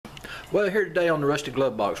Well, here today on the Rusty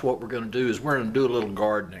Glove Box, what we're going to do is we're going to do a little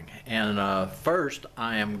gardening. And first,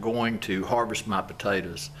 I am going to harvest my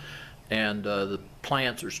potatoes. And the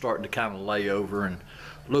plants are starting to kind of lay over and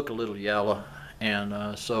look a little yellow.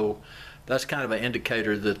 And so that's kind of an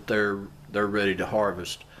indicator that they're ready to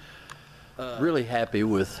harvest. Really happy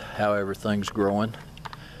with how everything's growing.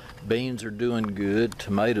 Beans are doing good.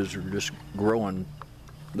 Tomatoes are just growing.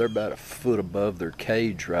 They're about a foot above their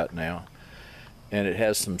cage right now. And it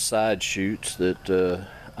has some side shoots that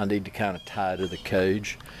I need to kind of tie to the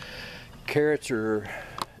cage. Carrots are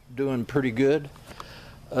doing pretty good.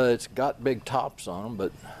 It's got big tops on them,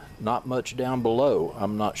 but not much down below.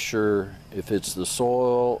 I'm not sure if it's the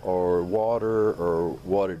soil or water or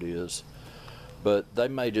what it is, but they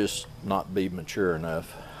may just not be mature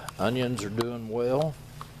enough. Onions are doing well.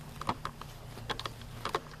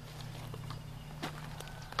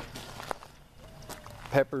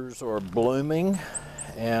 Peppers are blooming,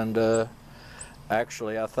 and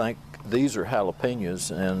actually I think these are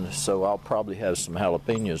jalapenos, and so I'll probably have some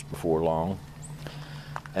jalapenos before long.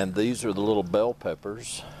 And these are the little bell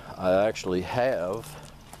peppers. I actually have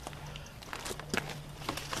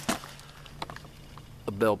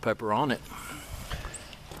a bell pepper on it.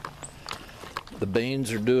 The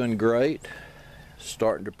beans are doing great,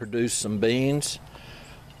 starting to produce some beans.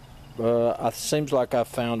 It seems like I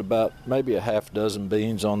found about maybe a half dozen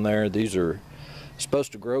beans on there. These are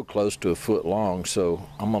supposed to grow close to a foot long, so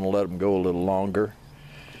I'm going to let them go a little longer.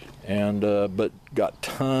 And but got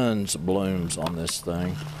tons of blooms on this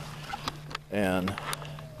thing. And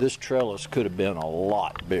this trellis could have been a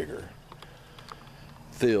lot bigger,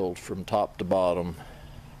 filled from top to bottom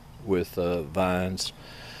with vines.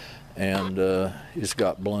 And it's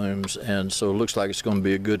got blooms, and so it looks like it's going to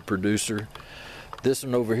be a good producer. This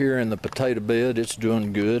one over here in the potato bed, it's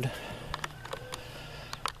doing good.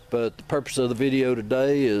 But the purpose of the video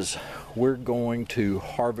today is we're going to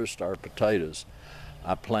harvest our potatoes.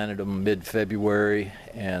 I planted them mid-February,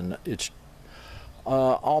 and it's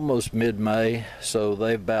almost mid-May, so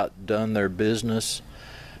they've about done their business,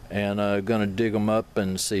 and going to dig them up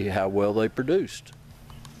and see how well they produced.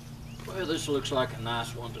 Well, this looks like a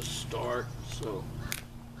nice one to start, so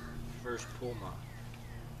first pull my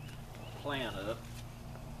plant up.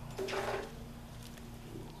 There's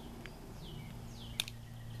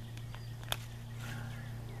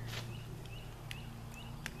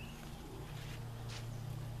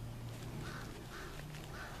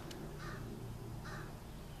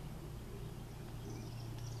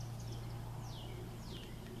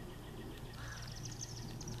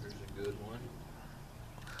a good one.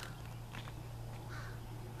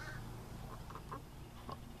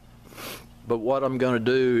 But what I'm going to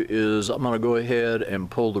do is I'm going to go ahead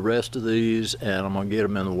and pull the rest of these, and I'm going to get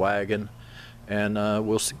them in the wagon, and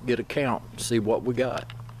we'll get a count and see what we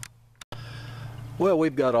got. Well,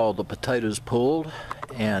 we've got all the potatoes pulled,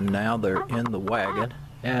 and now they're in the wagon,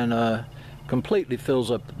 and completely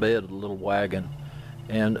fills up the bed of the little wagon.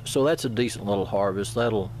 And so that's a decent little harvest.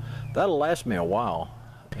 That'll last me a while.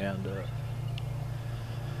 And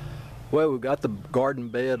well, we've got the garden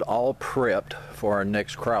bed all prepped for our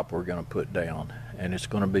next crop we're going to put down, and it's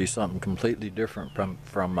going to be something completely different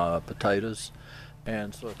from potatoes.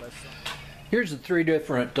 And so here's the three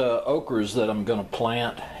different okras that I'm going to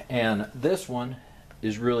plant, and this one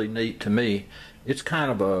is really neat to me. It's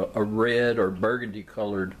kind of a red or burgundy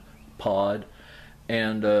colored pod,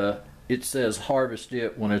 and it says harvest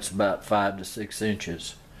it when it's about 5 to 6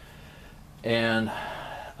 inches. And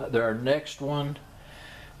our next one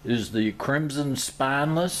is the crimson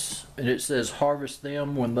spineless, and it says harvest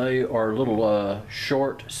them when they are little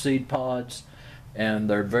short seed pods, and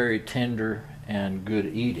they're very tender and good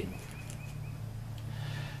eating.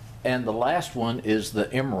 And the last one is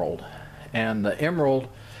the emerald, and the emerald,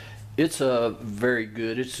 it's very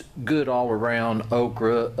good. It's good all around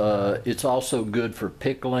okra. It's also good for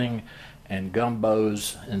pickling and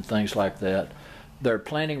gumbos and things like that. Their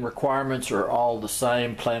planting requirements are all the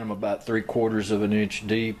same. Plant them about 3/4 of an inch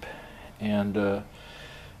deep, and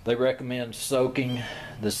they recommend soaking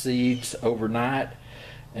the seeds overnight,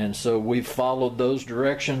 and so we've followed those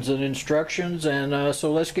directions and instructions, and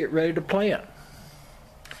so let's get ready to plant.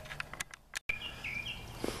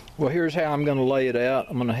 Well, here's how I'm going to lay it out.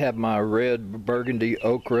 I'm going to have my red burgundy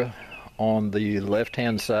okra on the left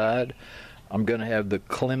hand side. I'm going to have the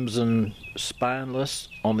crimson spineless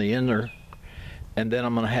on the inner, and then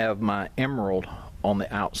I'm going to have my emerald on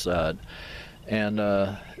the outside. And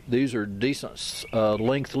these are decent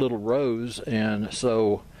length little rows, and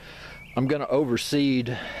so I'm going to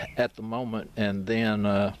overseed at the moment, and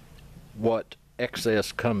then what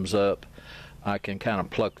excess comes up, I can kind of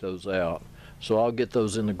pluck those out. So I'll get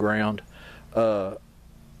those in the ground. I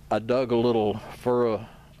dug a little furrow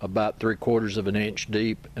about 3/4 of an inch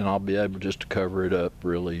deep, and I'll be able just to cover it up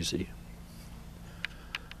real easy.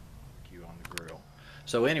 On the grill.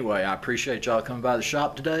 So anyway, I appreciate y'all coming by the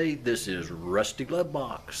shop today. This is Rusty Glove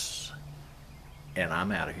Box, and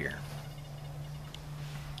I'm out of here.